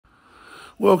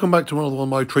Welcome back to another one of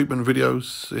my treatment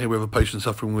videos. Here we have a patient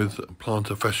suffering with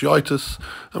plantar fasciitis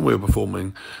and we're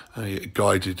performing a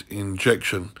guided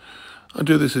injection. I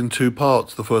do this in two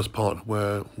parts. The first part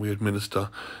where we administer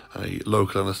a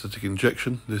local anaesthetic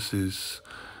injection. This is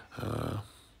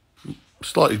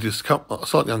slightly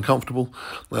uncomfortable,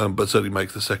 but certainly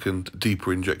makes the second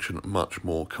deeper injection much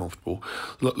more comfortable.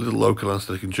 Little local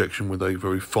anaesthetic injection with a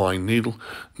very fine needle,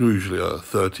 usually a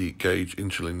 30 gauge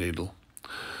insulin needle.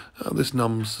 This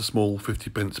numbs the small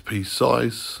 50p piece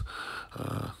size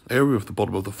area of the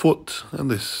bottom of the foot,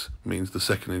 and this means the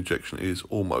second injection is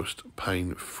almost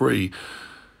pain-free.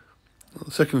 The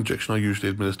second injection I usually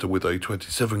administer with a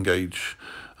 27 gauge,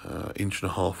 1.5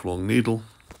 inch long needle,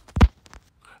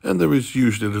 and there is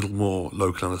usually a little more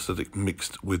local anaesthetic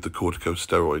mixed with the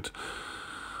corticosteroid.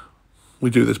 We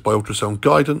do this by ultrasound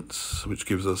guidance, which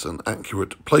gives us an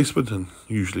accurate placement and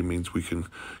usually means we can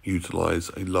utilise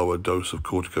a lower dose of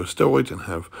corticosteroid and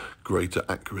have greater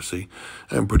accuracy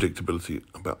and predictability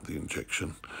about the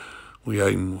injection. We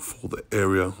aim for the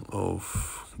area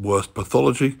of worst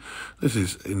pathology. This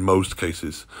is, in most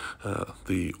cases,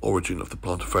 the origin of the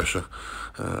plantar fascia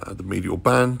at the medial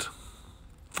band.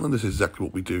 And this is exactly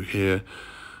what we do here.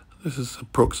 This is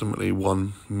approximately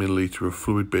 1 milliliter of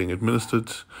fluid being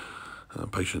administered.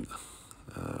 Patient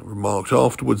remarked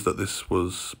afterwards that this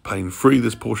was pain-free,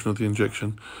 this portion of the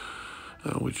injection,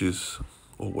 which is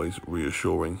always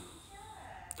reassuring.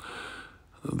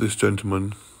 This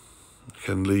gentleman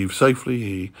can leave safely.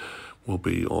 He will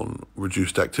be on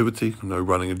reduced activity, no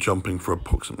running and jumping for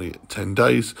approximately 10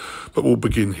 days, but will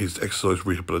begin his exercise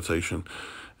rehabilitation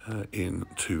in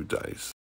 2 days.